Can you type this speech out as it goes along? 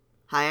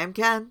Hi, I'm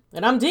Ken.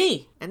 And I'm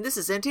Dee. And this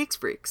is Antiques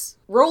Freaks.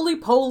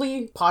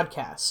 Roly-poly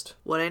podcast.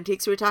 What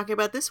antiques are we talking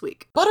about this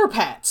week? Butter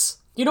pats.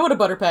 You know what a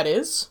butter pat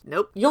is?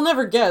 Nope. You'll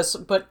never guess,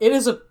 but it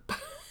is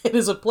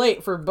a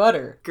plate for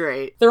butter.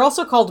 Great. They're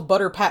also called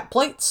butter pat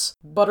plates,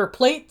 butter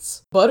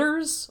plates,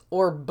 butters,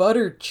 or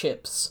butter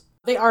chips.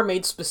 They are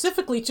made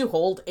specifically to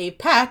hold a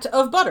pat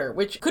of butter,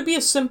 which could be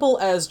as simple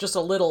as just a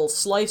little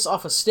slice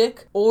off a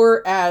stick,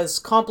 or as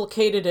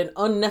complicated and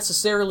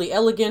unnecessarily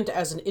elegant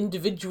as an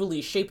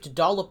individually shaped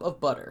dollop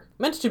of butter,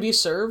 meant to be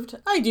served,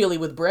 ideally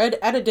with bread,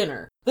 at a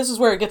dinner. This is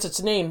where it gets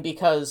its name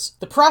because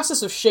the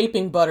process of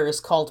shaping butter is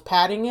called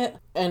patting it,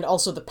 and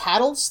also the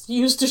paddles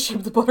used to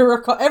shape the butter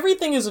are called...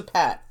 Everything is a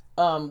pat,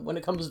 when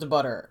it comes to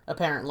butter,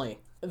 apparently.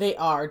 They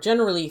are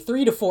generally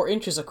 3 to 4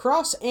 inches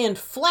across and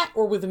flat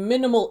or with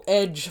minimal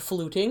edge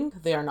fluting.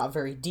 They are not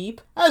very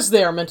deep, as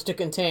they are meant to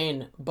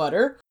contain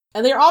butter.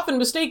 And they are often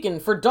mistaken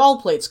for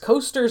doll plates,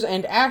 coasters,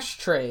 and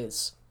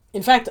ashtrays.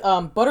 In fact,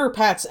 butter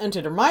pats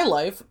entered my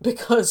life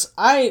because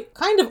I,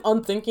 kind of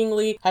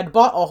unthinkingly, had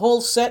bought a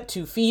whole set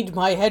to feed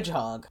my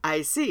hedgehog.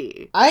 I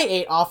see. I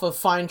ate off of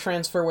fine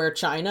transferware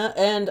china,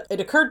 and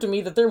it occurred to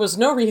me that there was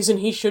no reason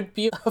he should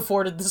be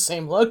afforded the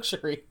same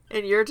luxury.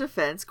 In your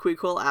defense,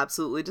 Queequeg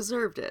absolutely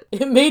deserved it.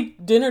 It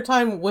made dinner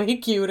time way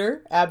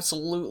cuter,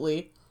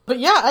 absolutely. But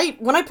yeah,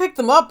 when I picked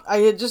them up, I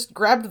had just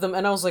grabbed them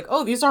and I was like,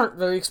 oh, these aren't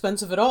very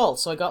expensive at all.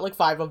 So I got like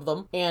 5 of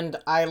them, and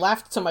I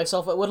laughed to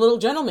myself at what a little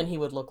gentleman he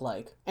would look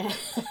like.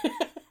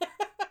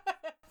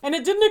 And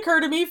it didn't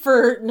occur to me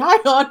for nigh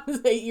on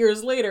 8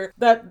 years later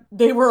that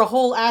they were a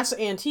whole ass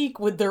antique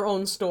with their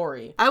own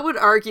story. I would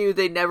argue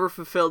they never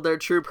fulfilled their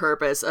true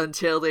purpose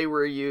until they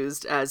were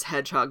used as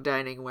hedgehog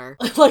diningware.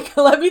 Like,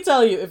 let me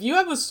tell you, if you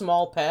have a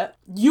small pet,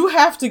 you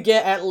have to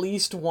get at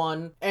least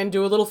one and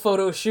do a little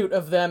photo shoot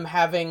of them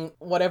having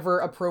whatever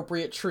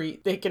appropriate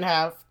treat they can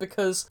have,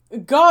 because,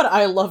 God,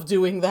 I love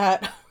doing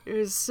that. It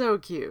was so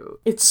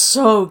cute. It's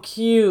so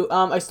cute.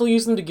 I still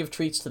use them to give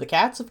treats to the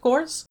cats, of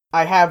course.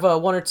 I have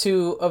 1 or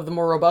 2 of the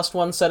more robust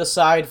ones set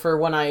aside for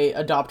when I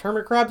adopt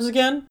hermit crabs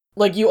again.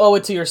 Like, you owe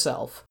it to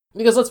yourself.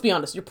 Because let's be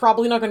honest, you're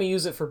probably not going to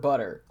use it for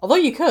butter. Although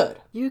you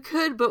could. You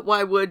could, but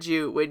why would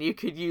you when you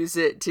could use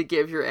it to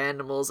give your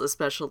animals a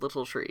special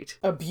little treat?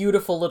 A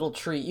beautiful little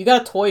treat. You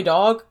got a toy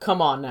dog?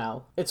 Come on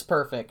now. It's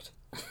perfect.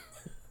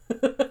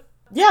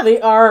 Yeah,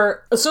 they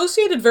are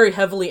associated very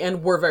heavily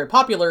and were very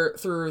popular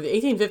through the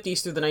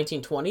 1850s through the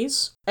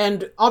 1920s,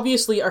 and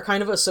obviously are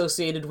kind of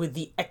associated with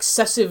the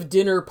excessive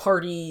dinner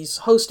parties,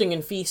 hosting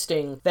and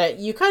feasting that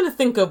you kind of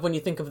think of when you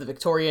think of the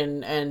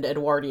Victorian and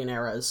Edwardian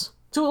eras.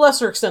 To a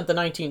lesser extent, the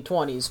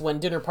 1920s, when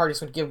dinner parties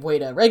would give way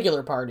to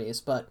regular parties,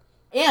 but...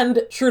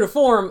 And, true to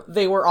form,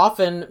 they were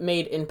often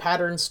made in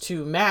patterns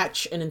to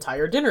match an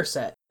entire dinner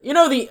set. You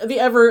know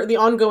the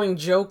ongoing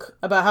joke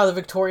about how the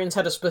Victorians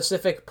had a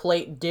specific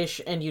plate,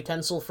 dish, and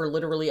utensil for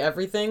literally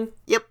everything?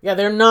 Yep. Yeah,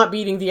 they're not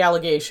beating the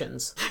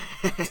allegations.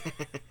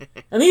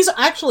 And these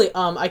actually,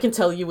 I can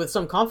tell you with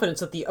some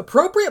confidence that the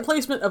appropriate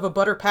placement of a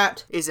butter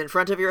pat is in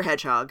front of your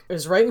hedgehog.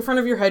 Is right in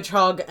front of your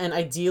hedgehog, and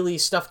ideally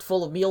stuffed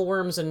full of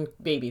mealworms and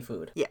baby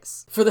food.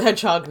 Yes. For the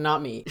hedgehog,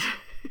 not me.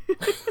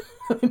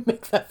 Let me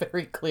make that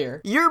very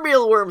clear. Your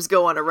mealworms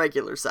go on a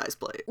regular size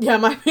plate. Yeah,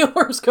 my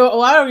mealworms go... Oh,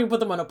 I don't even put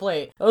them on a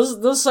plate.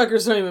 Those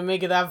suckers don't even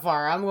make it that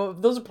far.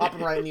 Those are popping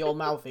right in the old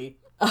mouthy.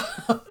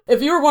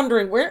 If you were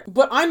wondering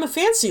but I'm a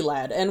fancy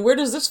lad, and where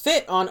does this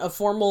fit on a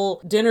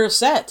formal dinner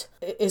set?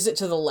 Is it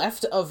to the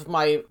left of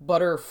my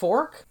butter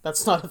fork?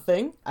 That's not a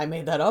thing. I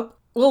made that up.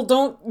 Well,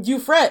 don't you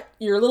fret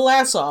your little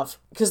ass off,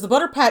 because the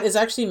butter pat is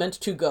actually meant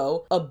to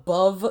go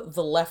above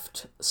the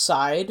left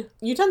side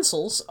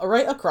utensils,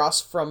 right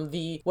across from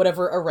the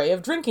whatever array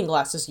of drinking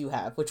glasses you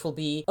have, which will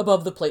be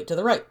above the plate to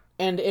the right.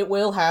 And it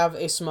will have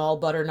a small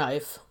butter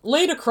knife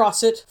laid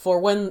across it for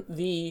when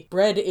the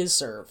bread is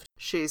served.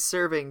 She's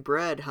serving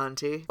bread,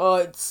 Hunty. Oh,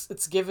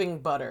 it's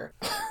giving butter.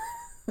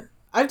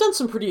 I've done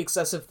some pretty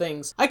excessive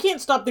things. I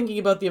can't stop thinking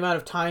about the amount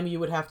of time you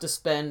would have to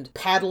spend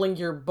paddling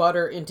your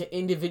butter into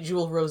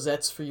individual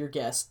rosettes for your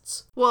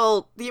guests.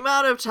 Well, the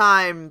amount of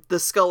time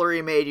the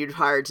scullery maid you'd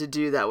hired to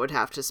do that would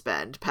have to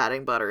spend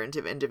patting butter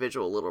into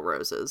individual little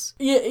roses.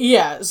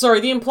 Yeah,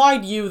 sorry, the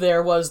implied you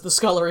there was the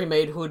scullery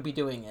maid who would be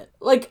doing it.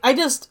 Like,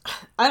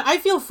 I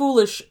feel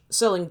foolish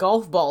selling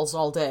golf balls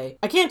all day.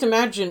 I can't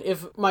imagine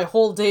if my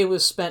whole day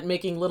was spent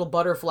making little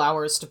butter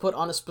flowers to put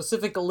on a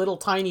specific little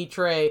tiny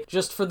tray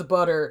just for the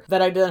butter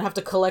that I then have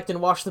to collect and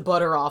wash the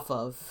butter off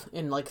of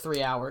in like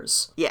 3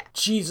 hours. Yeah.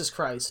 Jesus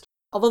Christ.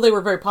 Although they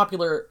were very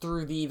popular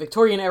through the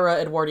Victorian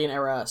era, Edwardian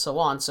era, so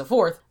on and so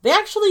forth, they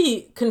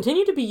actually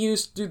continued to be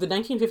used through the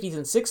 1950s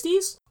and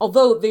 60s,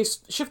 although they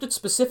shifted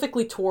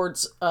specifically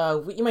towards,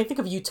 what you might think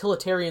of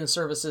utilitarian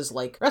services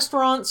like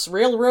restaurants,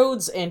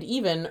 railroads, and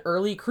even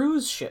early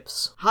cruise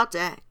ships. Hot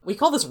dang. We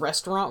call this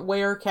restaurant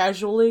ware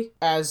casually,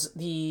 as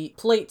the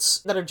plates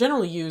that are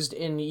generally used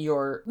in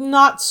your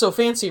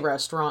not-so-fancy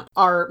restaurant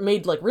are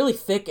made like really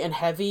thick and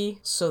heavy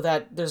so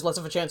that there's less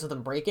of a chance of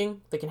them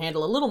breaking. They can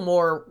handle a little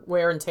more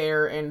wear and tear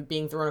together and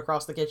being thrown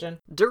across the kitchen.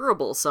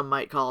 Durable, some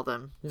might call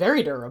them.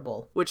 Very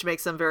durable. Which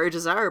makes them very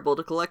desirable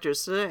to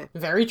collectors today.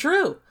 Very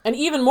true. And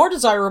even more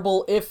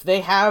desirable if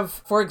they have,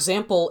 for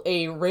example,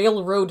 a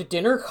railroad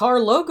dinner car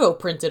logo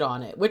printed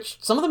on it, which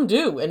some of them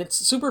do, and it's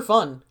super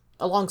fun.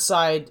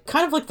 Alongside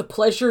kind of like the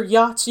pleasure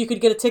yachts you could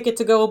get a ticket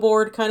to go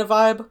aboard kind of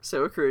vibe.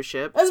 So a cruise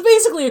ship. It's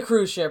basically a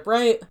cruise ship,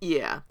 right?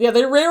 Yeah. Yeah,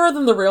 they're rarer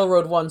than the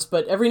railroad ones,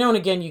 but every now and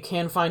again you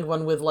can find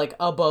one with like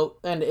a boat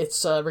and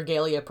its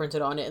regalia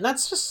printed on it, and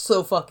that's just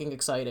so fucking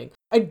exciting.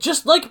 I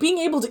just like being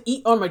able to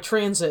eat on my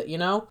transit, you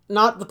know?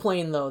 Not the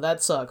plane, though.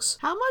 That sucks.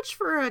 How much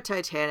for a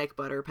Titanic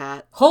butter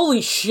pat?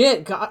 Holy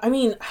shit. God, I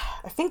mean,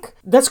 I think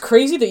that's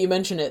crazy that you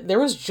mention it. There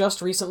was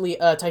just recently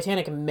a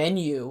Titanic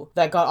menu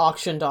that got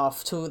auctioned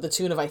off to the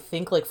tune of, I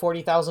think, like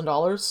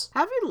 $40,000.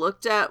 Have you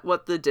looked at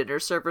what the dinner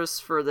service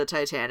for the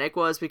Titanic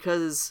was?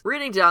 Because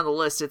reading down the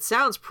list, it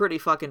sounds pretty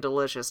fucking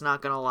delicious,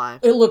 not gonna lie.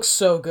 It looks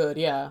so good,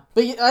 yeah.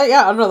 But yeah, I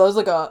don't know, that was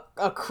like a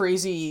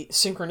crazy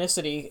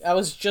synchronicity. I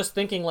was just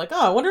thinking like,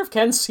 oh, I wonder if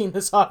Ken's seen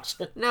this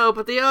auction. No,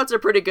 but the odds are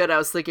pretty good I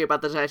was thinking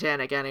about the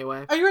Titanic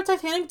anyway. Are you a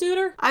Titanic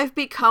duder? I've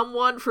become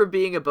one for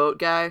being a boat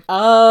guy.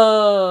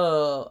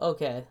 Oh,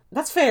 okay.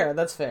 That's fair,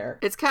 that's fair.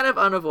 It's kind of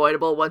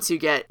unavoidable once you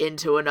get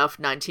into enough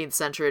 19th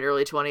century and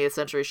early 20th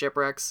century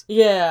shipwrecks.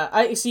 Yeah,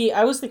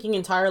 I was thinking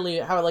entirely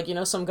how, like, you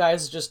know, some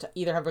guys just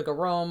either have like a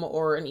Rome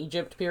or an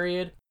Egypt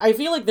period. I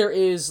feel like there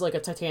is like a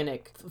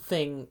Titanic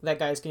thing that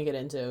guys can get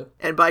into.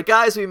 And by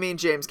guys, we mean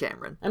James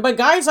Cameron. And by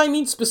guys, I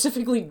mean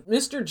specifically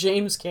Mr.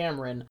 James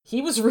Cameron.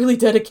 He was really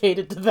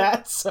dedicated to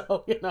that,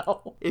 so, you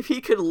know. If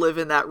he could live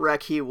in that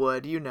wreck, he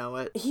would. You know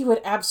it. He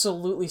would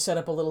absolutely set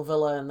up a little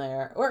villa in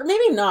there. Or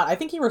maybe not. I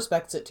think he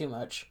respects it too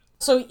much.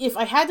 So if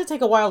I had to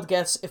take a wild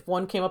guess, if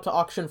one came up to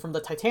auction from the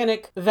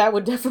Titanic, that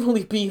would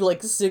definitely be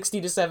like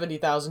 $60,000 to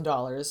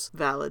 $70,000.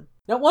 Valid.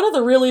 Now, one of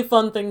the really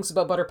fun things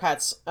about butter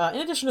pats, in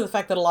addition to the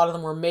fact that a lot of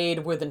them were made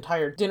with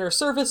entire dinner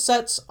service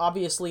sets,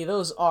 obviously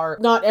those are,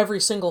 not every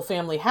single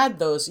family had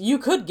those, you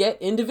could get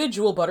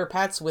individual butter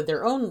pats with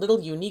their own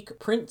little unique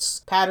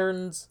prints,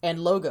 patterns, and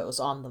logos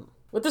on them.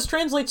 What this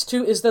translates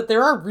to is that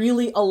there are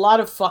really a lot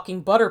of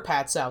fucking butter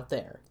pats out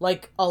there.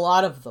 Like, a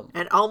lot of them.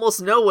 And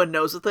almost no one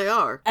knows what they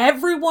are.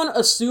 Everyone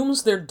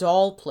assumes they're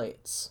doll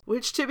plates.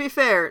 Which, to be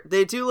fair,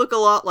 they do look a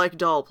lot like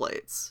doll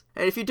plates.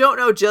 And if you don't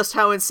know just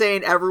how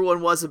insane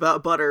everyone was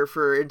about butter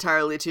for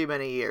entirely too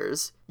many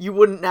years, you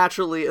wouldn't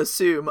naturally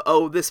assume,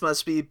 oh, this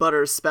must be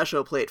Butter's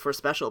special plate for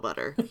special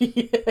butter.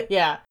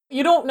 Yeah.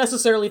 You don't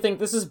necessarily think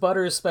this is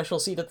Butter's special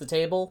seat at the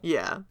table.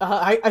 Yeah.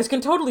 I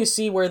can totally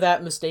see where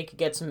that mistake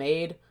gets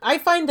made. I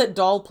find that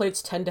doll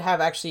plates tend to have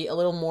actually a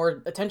little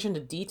more attention to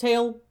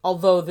detail,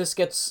 although this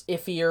gets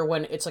iffier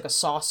when it's like a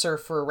saucer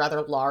for a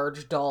rather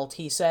large doll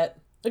tea set.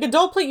 Like, a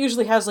doll plate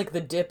usually has, like, the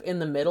dip in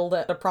the middle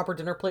that a proper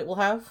dinner plate will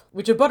have,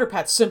 which a butter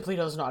pat simply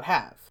does not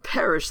have.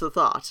 Perish the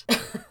thought.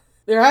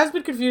 There has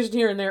been confusion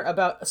here and there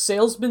about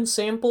salesman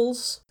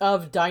samples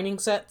of dining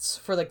sets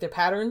for, like, their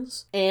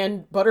patterns,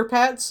 and butter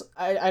pats.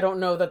 I don't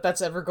know that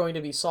that's ever going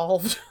to be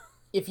solved.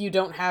 If you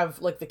don't have,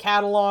 like, the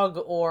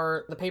catalog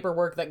or the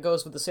paperwork that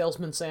goes with the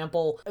salesman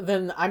sample,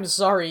 then I'm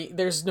sorry,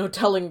 there's no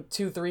telling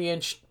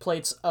 2-3-inch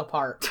plates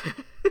apart.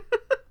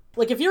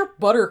 Like, if you're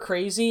butter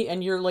crazy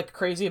and you're, like,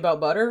 crazy about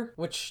butter,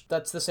 which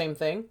that's the same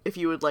thing. If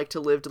you would like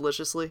to live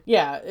deliciously.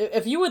 Yeah,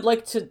 if you would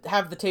like to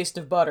have the taste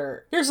of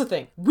butter. Here's the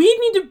thing. We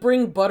need to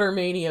bring Butter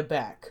Mania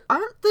back.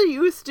 Aren't the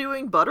youth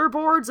doing butter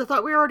boards? I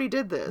thought we already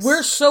did this.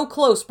 We're so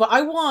close, but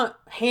I want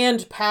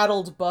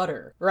hand-paddled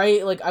butter,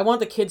 right? Like, I want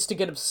the kids to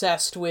get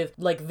obsessed with,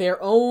 like,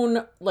 their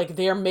own, like,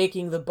 they're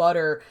making the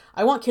butter.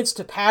 I want kids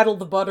to paddle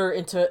the butter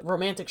into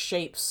romantic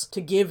shapes to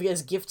give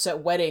as gifts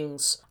at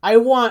weddings. I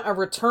want a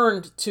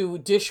return to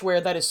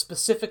dishware that is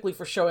specifically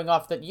for showing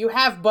off that you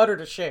have butter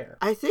to share.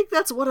 I think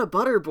that's what a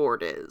butter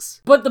board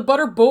is. But the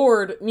butter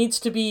board needs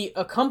to be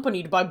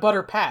accompanied by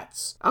butter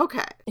pats.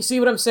 Okay. You see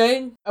what I'm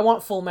saying? I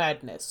want full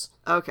madness.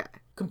 Okay.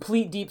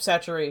 Complete deep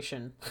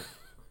saturation.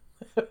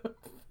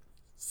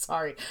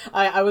 Sorry.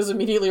 I was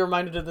immediately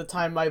reminded of the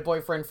time my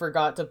boyfriend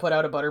forgot to put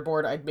out a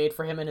butterboard I'd made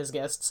for him and his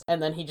guests,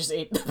 and then he just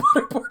ate the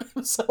butterboard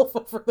himself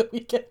over the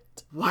weekend.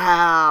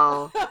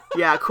 Wow.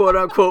 Yeah,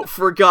 quote-unquote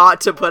forgot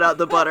to put out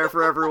the butter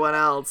for everyone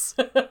else.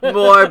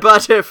 More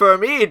butter for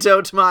me,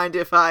 don't mind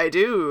if I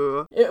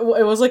do. It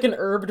was like an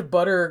herbed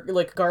butter,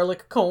 like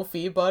garlic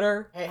confit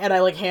butter, and I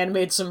like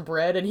handmade some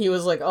bread, and he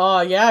was like,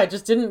 oh yeah, it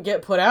just didn't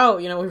get put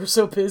out, you know, we were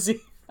so busy.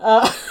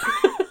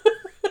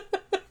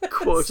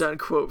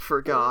 Quote-unquote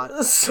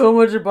forgot. So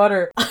much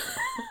butter.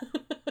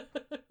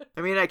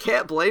 I mean, I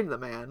can't blame the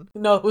man.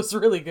 No, it was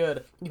really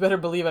good. You better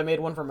believe I made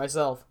one for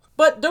myself.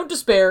 But don't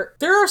despair.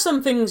 There are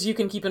some things you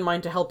can keep in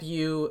mind to help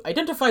you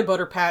identify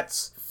butter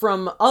pats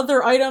from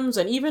other items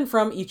and even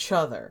from each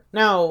other.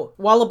 Now,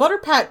 while a butter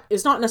pat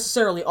is not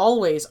necessarily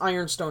always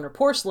ironstone or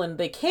porcelain,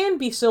 they can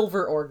be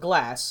silver or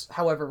glass,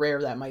 however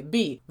rare that might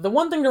be. The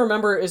one thing to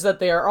remember is that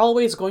they are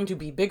always going to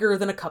be bigger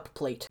than a cup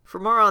plate. For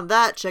more on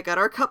that, check out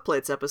our cup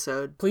plates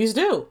episode. Please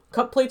do.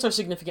 Cup plates are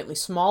significantly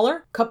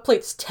smaller. Cup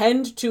plates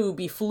tend to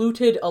be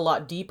fluted a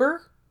lot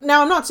deeper.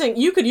 Now, I'm not saying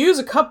you could use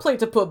a cup plate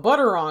to put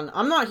butter on.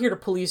 I'm not here to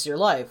police your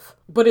life.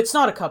 But it's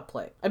not a cup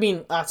plate. I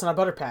mean, it's not a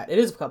butter pat. It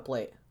is a cup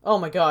plate. Oh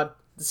my god.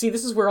 See,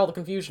 this is where all the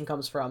confusion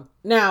comes from.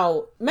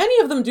 Now,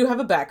 many of them do have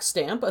a back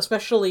stamp,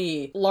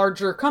 especially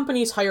larger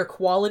companies, higher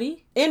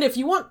quality. And if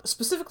you want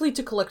specifically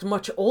to collect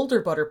much older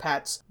butter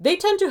pats, they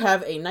tend to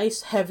have a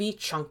nice, heavy,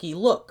 chunky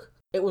look.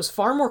 It was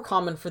far more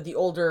common for the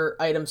older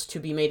items to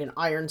be made in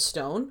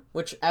ironstone,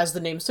 which, as the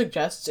name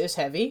suggests, is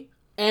heavy,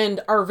 and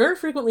are very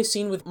frequently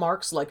seen with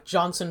marks like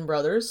Johnson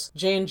Brothers,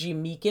 J&G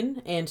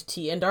Meakin, and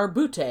T&R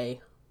Butte.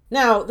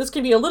 Now, this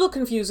can be a little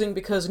confusing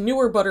because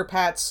newer butter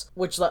pats,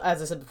 which,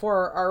 as I said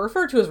before, are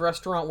referred to as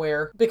restaurant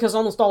ware, because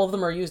almost all of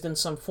them are used in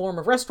some form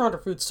of restaurant or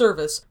food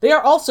service, they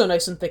are also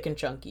nice and thick and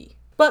chunky.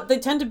 But they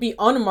tend to be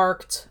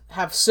unmarked,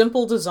 have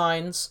simple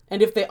designs,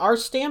 and if they are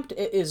stamped,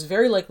 it is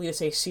very likely to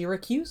say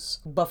Syracuse,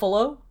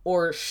 Buffalo,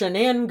 or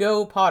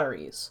Shenango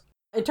Potteries.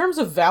 In terms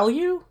of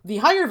value, the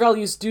higher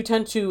values do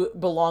tend to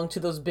belong to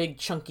those big,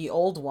 chunky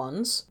old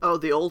ones. Oh,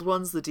 the old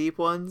ones, the deep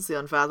ones, the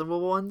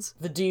unfathomable ones?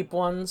 The deep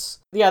ones.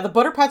 Yeah, the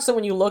butter pats that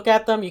when you look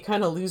at them, you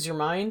kind of lose your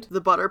mind.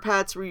 The butter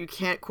pats where you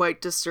can't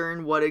quite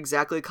discern what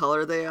exactly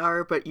color they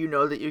are, but you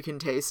know that you can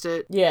taste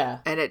it.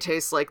 Yeah. And it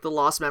tastes like the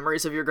lost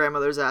memories of your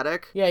grandmother's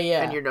attic. Yeah,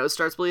 yeah. And your nose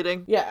starts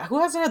bleeding. Yeah,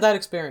 who hasn't had that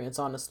experience,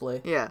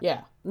 honestly? Yeah.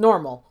 Yeah,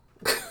 normal.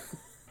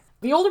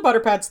 The older butter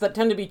pats that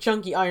tend to be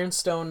chunky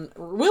ironstone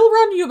will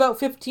run you about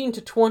 $15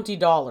 to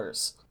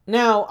 $20.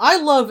 Now,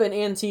 I love an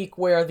antique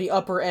where the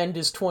upper end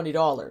is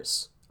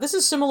 $20. This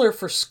is similar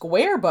for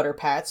square butter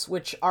pats,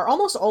 which are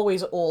almost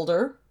always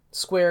older.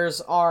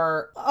 Squares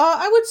are,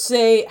 I would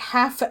say,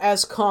 half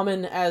as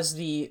common as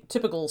the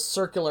typical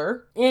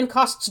circular, and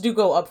costs do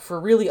go up for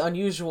really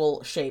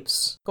unusual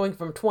shapes, going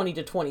from 20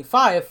 to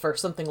 25 for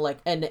something like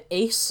an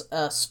ace,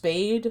 a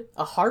spade,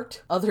 a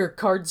heart, other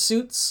card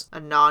suits.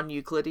 A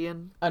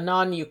non-Euclidean. A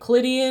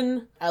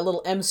non-Euclidean, a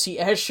little MC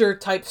Escher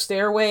type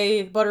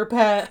stairway butter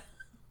pat.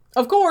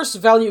 Of course,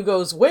 value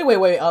goes way, way,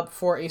 way up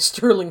for a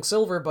sterling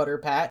silver butter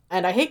pat,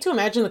 and I hate to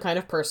imagine the kind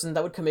of person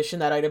that would commission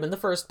that item in the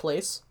first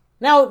place.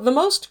 Now, the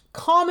most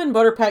common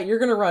butter pat you're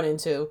going to run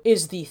into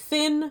is the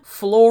thin,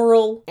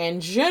 floral, and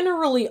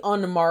generally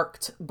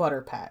unmarked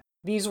butter pat.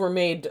 These were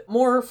made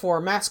more for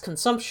mass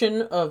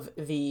consumption of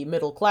the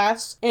middle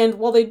class, and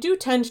while they do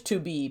tend to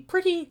be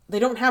pretty, they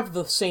don't have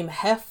the same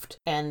heft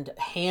and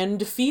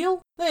hand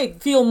feel. They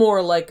feel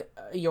more like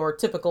your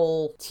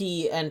typical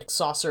tea and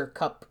saucer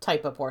cup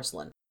type of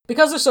porcelain.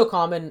 Because they're so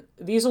common,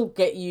 these will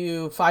get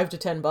you $5 to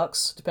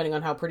 $10, depending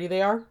on how pretty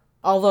they are.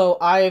 Although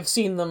I've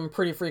seen them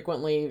pretty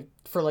frequently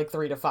for like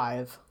 $3 to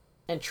 $5.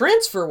 And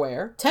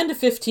transferware, $10 to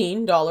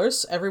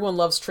 $15. Everyone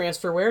loves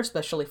transferware,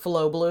 especially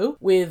Flow Blue,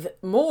 with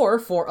more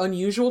for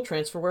unusual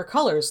transferware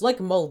colors like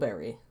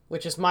mulberry,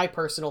 which is my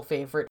personal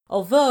favorite,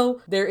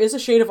 although there is a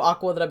shade of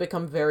aqua that I've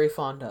become very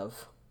fond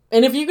of.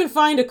 And if you can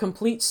find a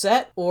complete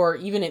set, or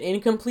even an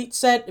incomplete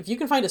set, if you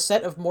can find a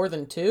set of more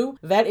than 2,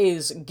 that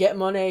is get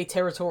money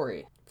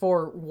territory.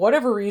 For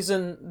whatever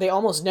reason, they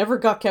almost never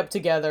got kept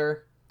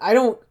together. I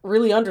don't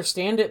really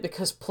understand it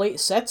because plate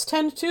sets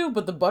tend to,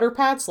 but the butter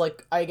pats,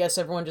 like, I guess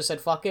everyone just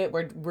said, fuck it,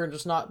 we're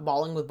just not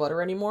balling with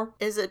butter anymore.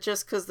 Is it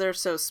just because they're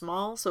so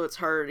small, so it's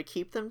harder to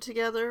keep them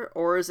together?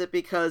 Or is it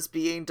because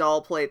being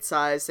doll plate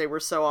size, they were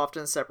so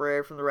often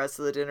separated from the rest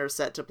of the dinner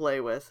set to play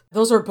with?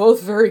 Those are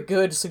both very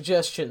good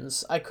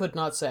suggestions, I could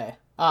not say.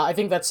 I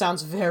think that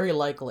sounds very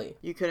likely.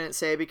 You couldn't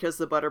say because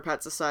the Butter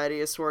Pat Society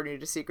has sworn you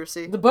to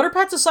secrecy? The Butter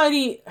Pat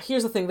Society,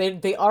 here's the thing,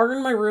 they are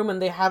in my room and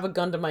they have a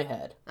gun to my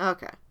head.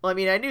 Okay. Well, I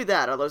mean, I knew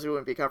that, otherwise we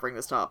wouldn't be covering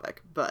this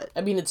topic, but...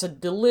 I mean, it's a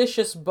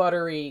delicious,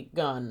 buttery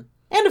gun.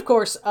 And of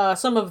course,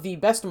 some of the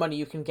best money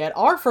you can get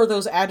are for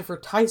those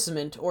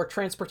advertisement or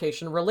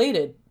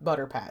transportation-related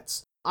butter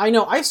pats. I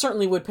know I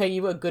certainly would pay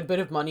you a good bit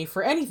of money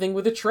for anything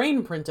with a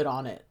train printed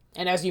on it.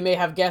 And as you may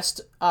have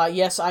guessed,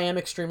 yes, I am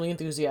extremely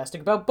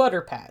enthusiastic about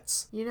butter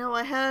pats. You know,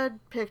 I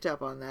had picked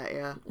up on that,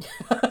 yeah.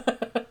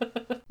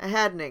 I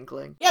had an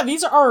inkling. Yeah,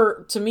 these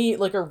are, to me,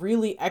 like a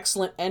really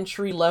excellent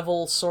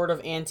entry-level sort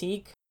of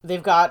antique.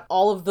 They've got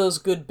all of those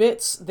good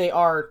bits. They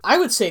are, I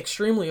would say,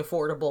 extremely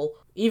affordable.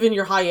 Even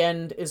your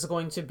high-end is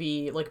going to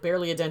be, like,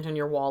 barely a dent in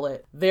your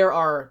wallet. There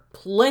are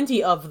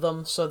plenty of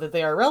them so that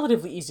they are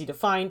relatively easy to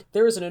find.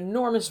 There is an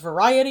enormous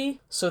variety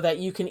so that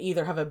you can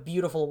either have a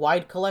beautiful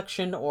wide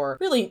collection or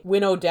really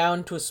winnow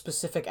down to a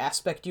specific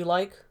aspect you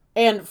like.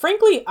 And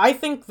frankly, I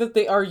think that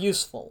they are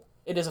useful.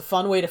 It is a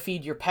fun way to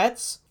feed your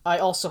pets. I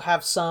also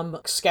have some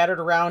scattered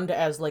around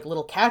as like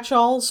little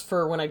catch-alls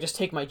for when I just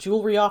take my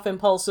jewelry off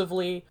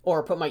impulsively,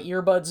 or put my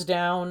earbuds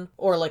down,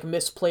 or like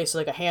misplace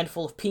like a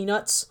handful of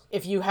peanuts.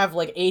 If you have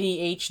like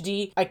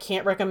ADHD, I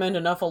can't recommend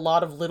enough a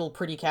lot of little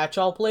pretty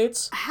catch-all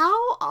plates.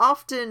 How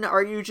often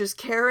are you just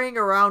carrying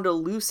around a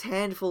loose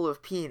handful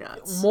of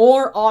peanuts?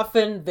 More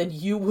often than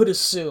you would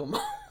assume.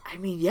 I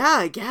mean, yeah,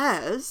 I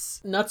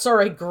guess. Nuts are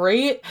a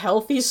great,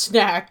 healthy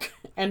snack,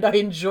 and I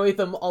enjoy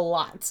them a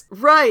lot.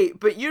 Right,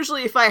 but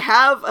usually if I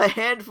have a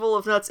handful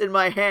of nuts in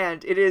my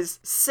hand, it is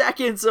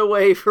seconds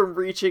away from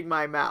reaching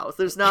my mouth.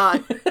 There's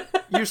not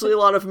Usually a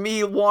lot of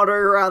me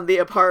wandering around the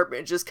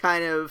apartment, just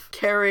kind of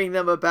carrying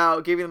them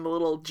about, giving them a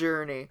little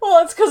journey.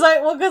 Well, it's because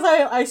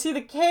I see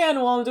the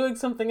can while I'm doing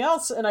something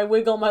else, and I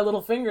wiggle my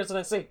little fingers and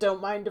I say,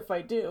 don't mind if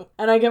I do.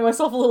 And I get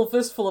myself a little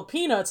fistful of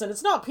peanuts, and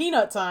it's not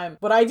peanut time,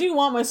 but I do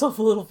want myself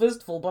a little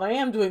fistful, but I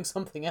am doing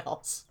something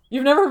else.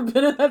 You've never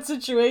been in that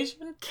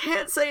situation?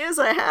 Can't say as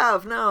I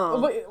have, no.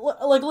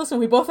 But, like, listen,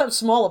 we both have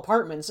small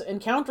apartments.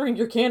 Encountering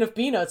your can of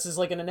peanuts is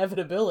like an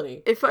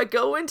inevitability. If I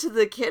go into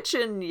the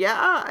kitchen,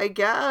 yeah, I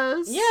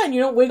guess. Yeah, and you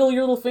don't wiggle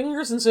your little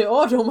fingers and say,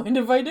 oh, don't mind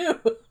if I do.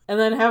 And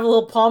then have a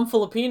little palm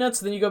full of peanuts,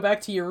 and then you go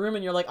back to your room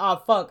and you're like,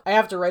 fuck, I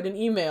have to write an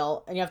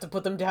email, and you have to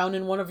put them down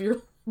in one of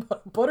your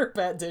butter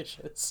pat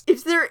dishes.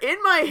 If they're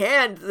in my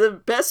hand, the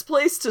best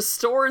place to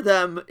store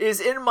them is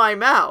in my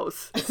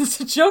mouth. It's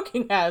a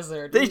choking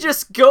hazard. They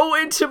just go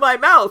into my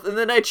mouth, and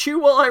then I chew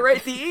while I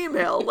write the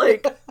email.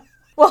 Like,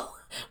 well,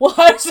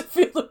 how does it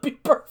feel to be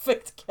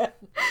perfect, Ken?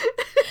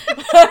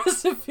 How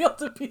does it feel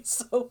to be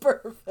so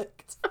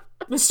perfect?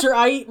 Mr.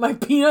 I eat my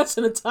peanuts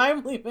in a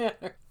timely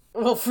manner.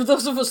 Well, for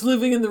those of us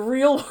living in the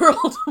real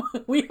world,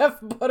 we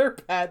have butter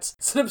pats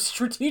set up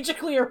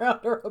strategically around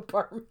our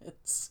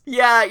apartments.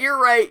 Yeah,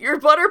 you're right. Your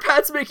butter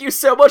pats make you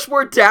so much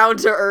more down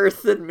to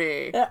earth than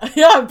me.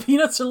 Yeah,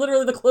 peanuts are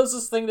literally the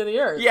closest thing to the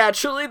earth. Yeah,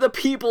 truly the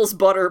people's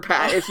butter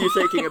pat, if you're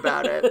thinking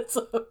about it.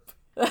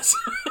 That's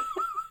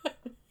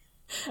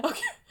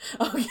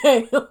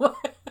okay.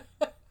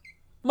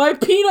 My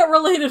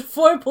peanut-related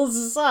foibles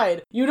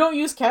aside, you don't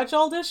use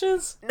catch-all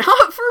dishes?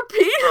 Not for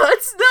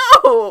peanuts,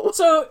 no!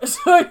 So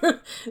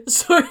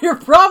your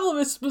problem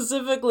is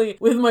specifically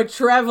with my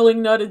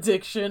traveling nut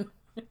addiction.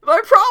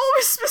 My problem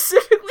is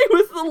specifically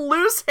with the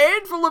loose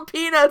handful of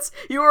peanuts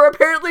you are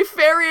apparently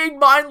ferrying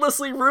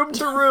mindlessly room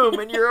to room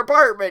in your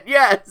apartment,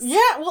 yes.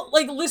 Yeah, well,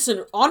 like,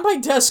 listen, on my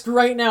desk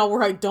right now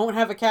where I don't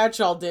have a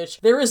catch-all dish,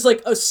 there is,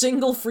 like, a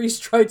single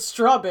freeze-dried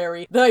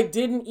strawberry that I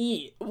didn't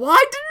eat.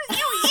 Why didn't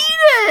you eat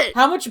it?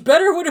 How much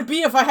better would it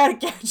be if I had a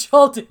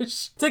catch-all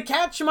dish to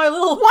catch my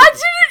little... Why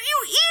didn't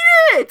you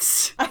eat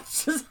it? I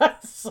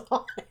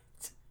saw it.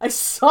 I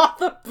saw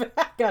the bag.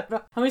 I don't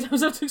know how many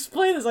times I have to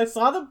explain this. I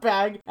saw the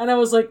bag, and I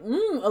was like,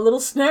 a little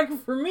snack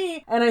for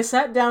me. And I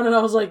sat down, and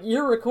I was like,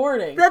 you're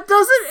recording. That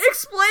doesn't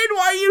explain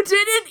why you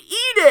didn't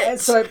eat it.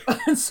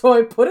 And so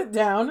I put it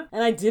down,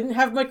 and I didn't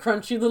have my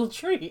crunchy little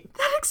treat.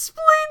 That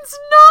explains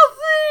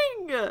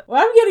nothing. What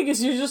I'm getting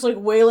is you're just, like,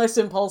 way less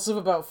impulsive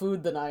about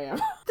food than I am.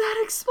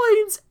 That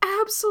explains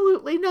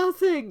absolutely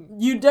nothing.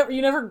 You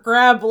never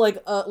grab,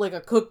 like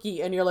a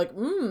cookie, and you're like,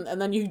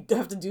 and then you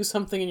have to do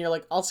something, and you're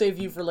like, I'll save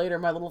you for later,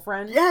 my little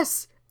friend.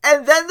 Yes,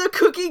 and then the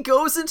cookie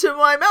goes into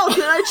my mouth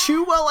and I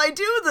chew while I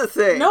do the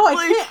thing. No,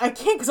 I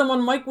can't because I'm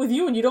on mic with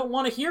you and you don't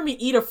want to hear me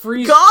eat a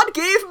freeze. God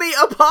gave me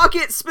a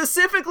pocket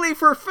specifically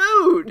for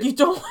food. You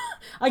don't,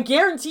 I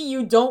guarantee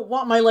you don't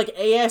want my, like,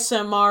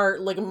 ASMR,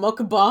 like,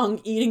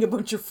 mukbang eating a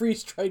bunch of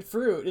freeze-dried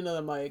fruit into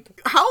the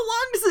mic. How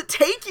long does it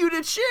take you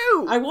to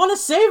chew? I want to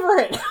savor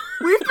it.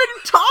 We've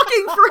been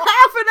talking for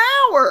half an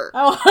hour.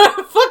 I want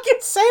to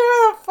fucking savor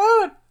the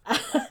food.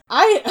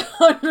 I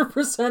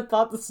 100%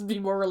 thought this would be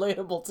more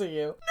relatable to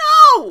you.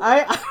 No!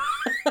 I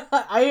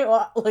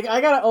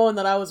gotta own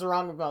that I was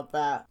wrong about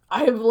that.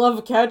 I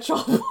love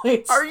catch-all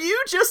plates. Are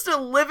you just a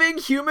living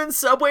human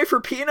Subway for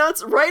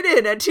peanuts? Write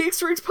in at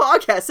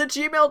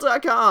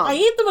teaksfreakspodcast@gmail.com. I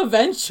eat them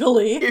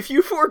eventually. If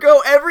you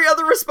forego every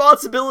other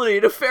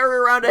responsibility to ferry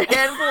around a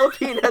handful of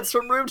peanuts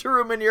from room to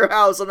room in your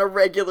house on a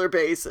regular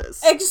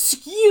basis.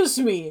 Excuse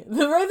me.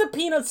 The way the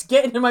peanuts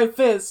get into my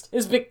fist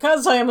is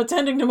because I am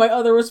attending to my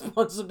other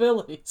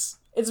responsibilities.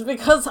 It's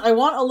because I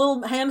want a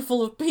little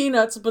handful of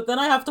peanuts, but then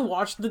I have to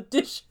wash the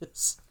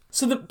dishes.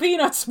 So the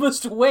peanuts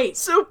must wait.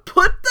 So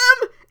put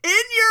them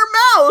in your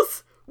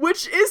mouth,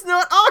 which is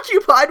not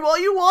occupied while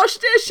you wash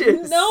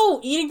dishes.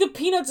 No, eating the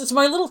peanuts is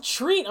my little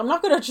treat. I'm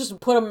not gonna just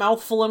put a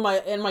mouthful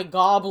in my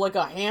gob like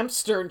a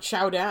hamster and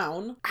chow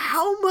down.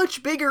 How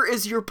much bigger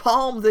is your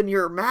palm than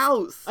your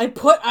mouth? I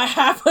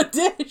have a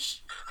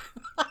dish.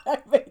 I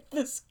made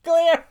this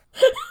clear.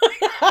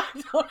 I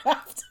don't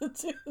have to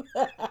do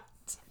that.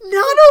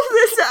 None of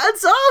this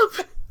adds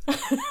up.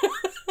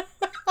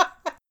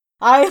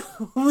 I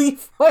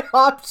leave my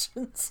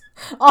options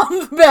on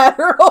the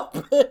matter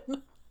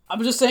open.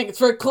 I'm just saying, it's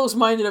very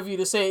close-minded of you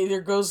to say it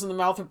either goes in the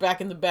mouth or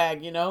back in the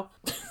bag, you know?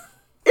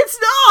 It's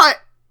not!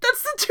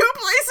 That's the two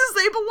places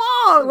they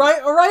belong!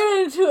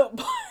 Right into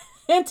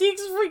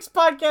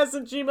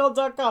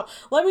antiquesfreakspodcast@gmail.com.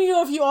 Let me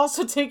know if you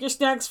also take your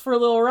snacks for a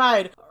little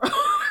ride.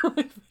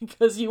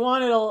 because you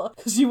wanted a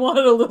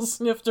little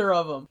snifter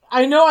of them.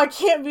 I know I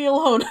can't be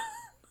alone.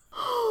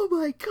 Oh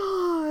my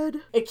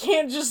god. It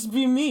can't just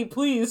be me,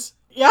 please.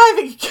 Yeah,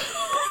 I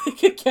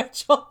think a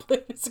catch-all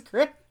plate is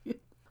great.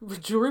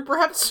 Jewelry,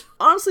 perhaps?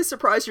 Honestly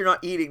surprised you're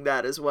not eating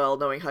that as well,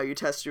 knowing how you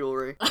test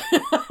jewelry.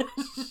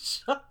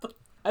 Shut the...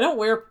 I don't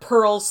wear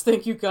pearls,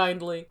 thank you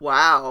kindly.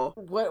 Wow.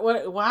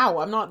 What, wow,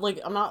 I'm not...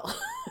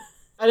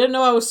 I didn't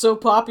know I was so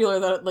popular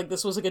that, like,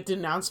 this was, like, a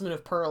denouncement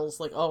of pearls.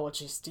 Like, oh, well,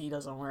 geez, Dee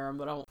doesn't wear them,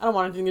 but I don't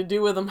want anything to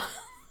do with them.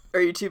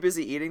 Are you too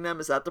busy eating them?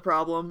 Is that the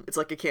problem? It's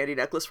like a candy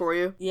necklace for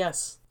you?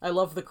 Yes, I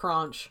love the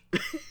crunch.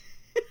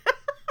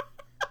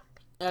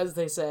 As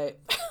they say.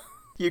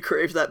 You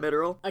crave that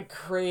mineral? I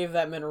crave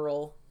that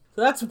mineral.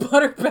 So that's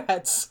Butter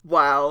Pats.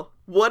 Wow.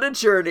 What a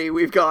journey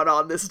we've gone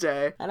on this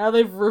day. And now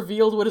they've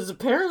revealed what is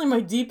apparently my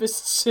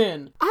deepest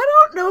sin. I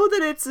don't know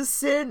that it's a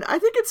sin. I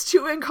think it's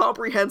too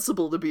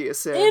incomprehensible to be a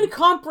sin.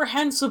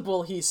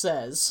 Incomprehensible, he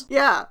says.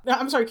 Yeah.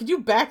 I'm sorry, could you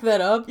back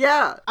that up?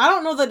 Yeah. I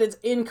don't know that it's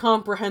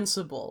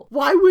incomprehensible.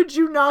 Why would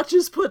you not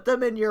just put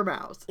them in your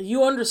mouth?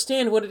 You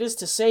understand what it is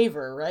to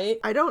savor, right?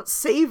 I don't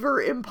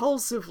savor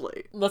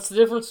impulsively. That's the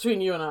difference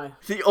between you and I.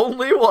 The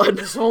only one.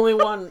 There's only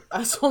one.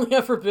 There's only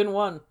ever been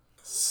one.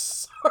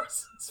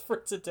 Sources for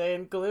today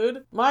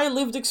include My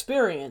Lived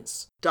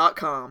Experience.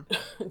 .com.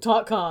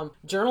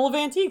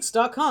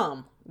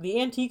 Journalofantiques.com.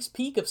 The Antiques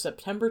Peak of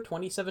September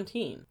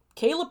 2017.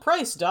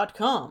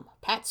 KaylaPrice.com.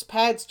 Pat's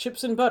Pads,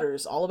 Chips and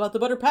Butters, all about the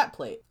butter pat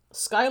plate.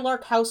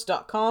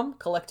 SkylarkHouse.com,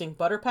 collecting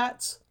butter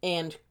pats.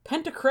 And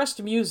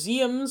Pentacrest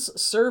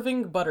Museums,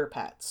 serving butter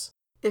pats.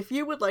 If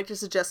you would like to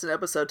suggest an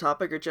episode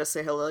topic or just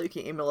say hello, you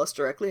can email us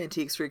directly,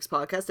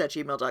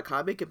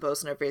 antiquesfreakspodcast@gmail.com. You can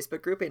post in our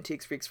Facebook group,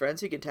 Antiques Freaks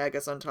Friends. You can tag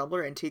us on Tumblr,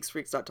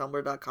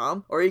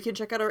 antiquesfreaks.tumblr.com. Or you can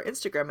check out our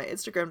Instagram at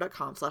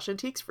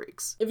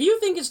instagram.com/antiquesfreaks. If you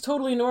think it's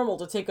totally normal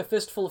to take a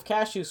fistful of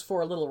cashews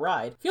for a little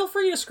ride, feel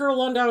free to scroll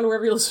on down to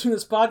wherever you're listening to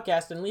this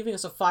podcast and leaving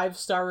us a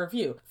 5-star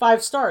review.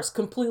 5 stars,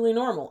 completely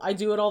normal. I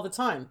do it all the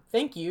time.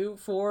 Thank you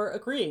for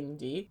agreeing,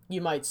 Dee, you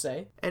might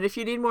say. And if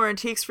you need more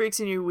Antiques Freaks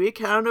in your week,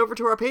 head on over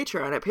to our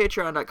Patreon at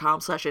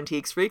patreon.com/Antiques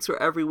Freaks,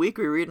 where every week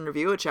we read and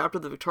review a chapter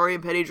of the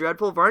Victorian Penny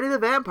Dreadful Varney the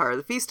Vampire,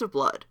 The Feast of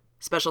Blood.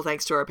 Special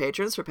thanks to our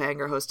patrons for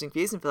paying our hosting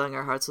fees and filling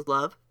our hearts with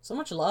love. So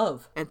much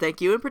love. And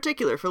thank you in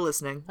particular for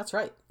listening. That's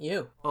right,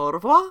 you. Au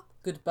revoir.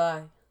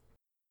 Goodbye.